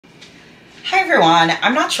Hi everyone,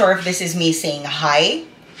 I'm not sure if this is me saying hi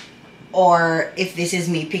or if this is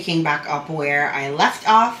me picking back up where I left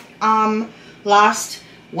off last,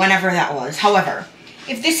 whenever that was. However,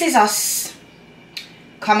 if this is us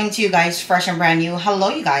coming to you guys fresh and brand new, hello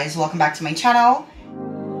you guys, welcome back to my channel.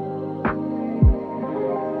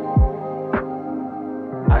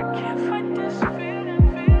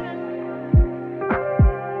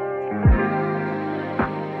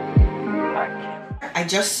 I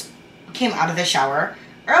just came out of the shower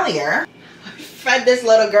earlier. I fed this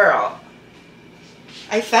little girl.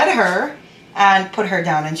 I fed her and put her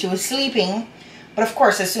down and she was sleeping. But of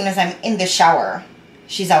course, as soon as I'm in the shower,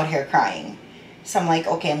 she's out here crying. So I'm like,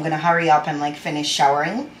 okay, I'm gonna hurry up and like finish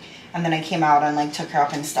showering. And then I came out and like took her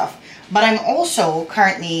up and stuff. But I'm also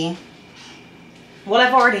currently, well,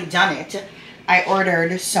 I've already done it. I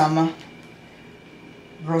ordered some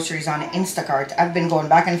groceries on Instacart. I've been going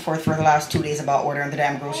back and forth for the last 2 days about ordering the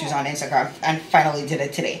damn groceries on Instacart and finally did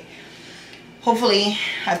it today. Hopefully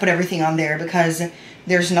I put everything on there because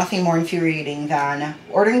there's nothing more infuriating than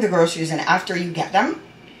ordering the groceries and after you get them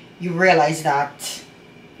you realize that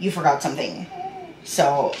you forgot something.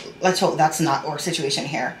 So let's hope that's not our situation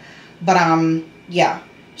here. But yeah,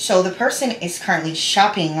 so the person is currently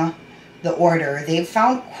shopping the order. They've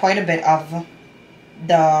found quite a bit of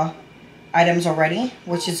the items already,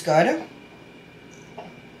 which is good.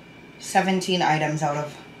 17 items out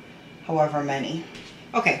of however many.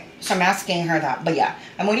 Okay, so I'm asking her that, but yeah,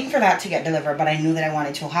 I'm waiting for that to get delivered, but I knew that I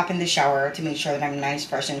wanted to hop in the shower to make sure that I'm nice,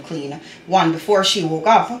 fresh, and clean. One, before she woke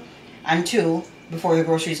up, and two, before the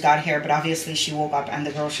groceries got here, but obviously she woke up and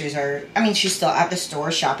the groceries are, I mean, she's still at the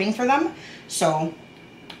store shopping for them, so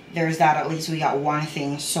there's that. At least we got one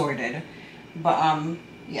thing sorted. But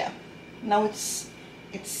yeah, now it's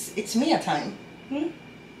Mia time.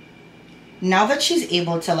 Now that she's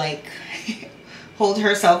able to like hold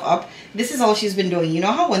herself up, this is all she's been doing. You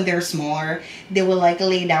know how when they're smaller they will like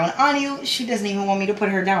lay down on you? She doesn't even want me to put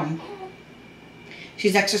her down.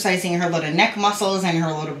 She's exercising her little neck muscles and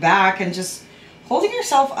her little back and just holding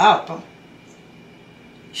herself up.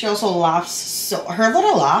 She also laughs, so her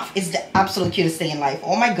little laugh is the absolute cutest thing in life.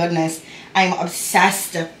 Oh my goodness, I'm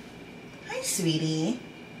obsessed. Hi sweetie.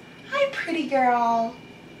 Hi pretty girl.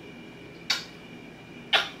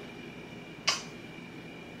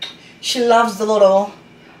 She loves the little,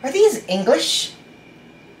 are these English?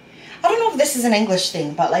 I don't know if this is an English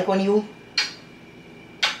thing, but like when you,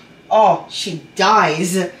 oh, she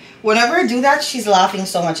dies. Whenever I do that, she's laughing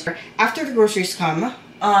so much. After the groceries come,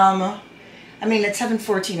 I mean, it's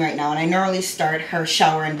 7:14 right now, and I normally start her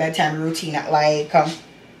shower and bedtime routine at like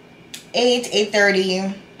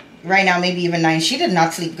 8:30. Right now, maybe even 9. She did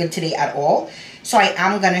not sleep good today at all. So I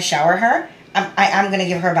am going to shower her. I am going to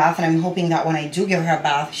give her a bath, and I'm hoping that when I do give her a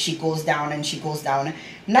bath, she goes down and she goes down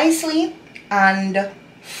nicely and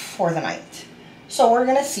for the night. So we're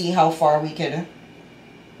going to see how far we could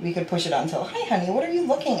push it until. Hi, honey. What are you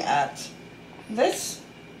looking at? This?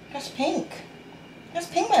 That's pink. That's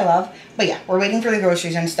pink, my love. But yeah, we're waiting for the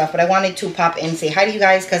groceries and stuff. But I wanted to pop in and say hi to you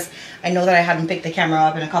guys because I know that I hadn't picked the camera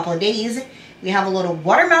up in a couple of days. We have a little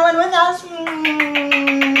watermelon with us.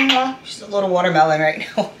 She's a little watermelon right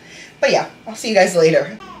now. But yeah, I'll see you guys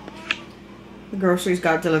later. The groceries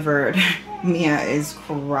got delivered. Mia is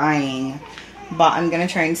crying. But I'm going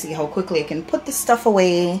to try and see how quickly I can put this stuff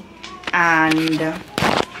away. And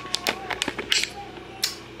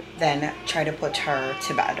then try to put her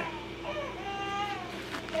to bed.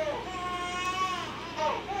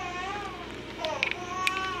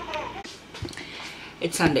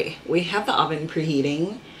 It's Sunday. We have the oven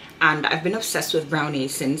preheating and I've been obsessed with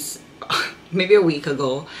brownies since maybe a week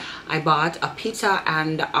ago. I bought a pizza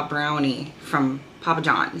and a brownie from Papa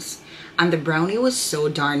John's and the brownie was so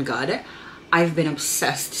darn good. I've been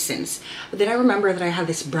obsessed since. But then I remember that I had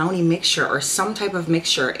this brownie mixture or some type of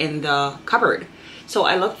mixture in the cupboard. So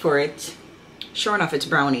I looked for it. Sure enough, it's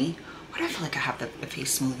brownie. Why do I feel like I have the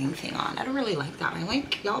face smoothing thing on? I don't really like that. I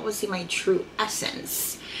like y'all will see my true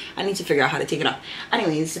essence. I need to figure out how to take it off.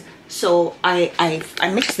 Anyways, so I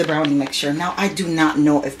mixed the brownie mixture. Now I do not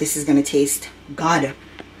know if this is gonna taste good.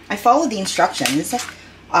 I followed the instructions,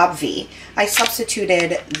 obvi. I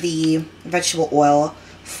substituted the vegetable oil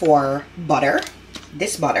for butter.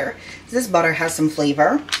 This butter has some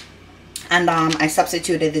flavor. And I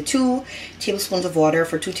substituted the 2 tablespoons of water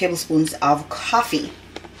for 2 tablespoons of coffee.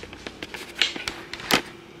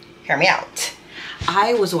 Hear me out.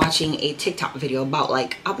 I was watching a TikTok video about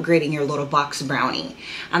like upgrading your little box brownie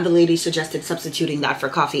and the lady suggested substituting that for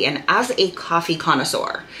coffee, and as a coffee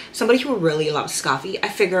connoisseur, somebody who really loves coffee, I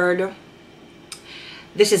figured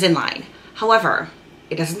this is in line. However,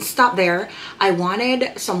 it doesn't stop there. I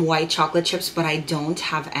wanted some white chocolate chips, but I don't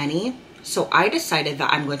have any. So I decided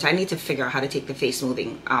that I need to figure out how to take the face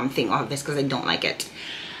moving thing off of this because I don't like it.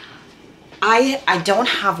 I don't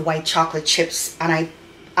have white chocolate chips, and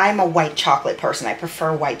I'm a white chocolate person. I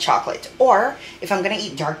prefer white chocolate. Or if I'm gonna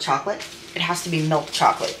eat dark chocolate, it has to be milk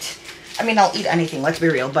chocolate. I mean, I'll eat anything, let's be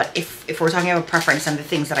real, but if we're talking about preference and the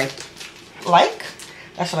things that I like,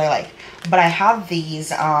 that's what I like. But I have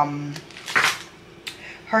these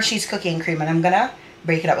Hershey's cookie and cream, and I'm gonna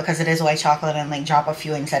break it up because it is white chocolate and like drop a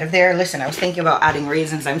few inside of there. Listen, I was thinking about adding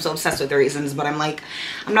raisins. I'm so obsessed with the raisins, but I'm like,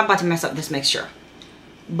 I'm not about to mess up this mixture.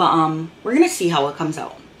 But we're gonna see how it comes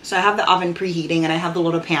out. So I have the oven preheating and I have the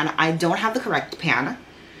little pan. I don't have the correct pan.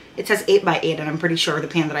 It says 8x8, and I'm pretty sure the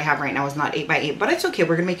pan that I have right now is not 8x8, but it's okay.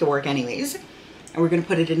 We're gonna make it work anyways. And we're gonna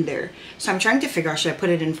put it in there. So I'm trying to figure out, should I put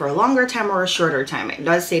it in for a longer time or a shorter time? It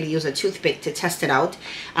does say to use a toothpick to test it out,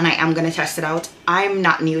 and I am gonna test it out. I'm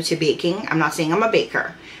not new to baking. I'm not saying I'm a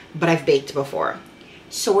baker, but I've baked before.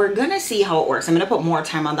 So we're gonna see how it works. I'm gonna put more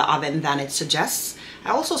time on the oven than it suggests.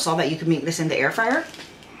 I also saw that you could make this in the air fryer.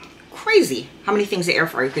 Crazy how many things the air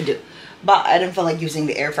fryer could do. But I didn't feel like using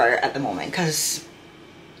the air fryer at the moment because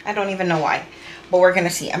I don't even know why. But we're gonna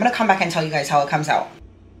see. I'm gonna come back and tell you guys how it comes out.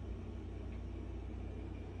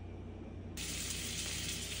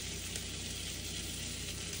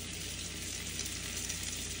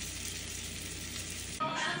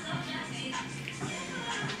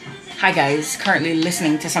 Hi guys, currently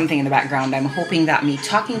listening to something in the background. I'm hoping that me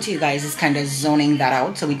talking to you guys is kind of zoning that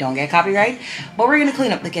out so we don't get copyright. But we're gonna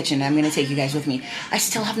clean up the kitchen and I'm gonna take you guys with me. I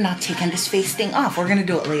still have not taken this face thing off. We're gonna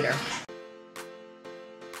do it later.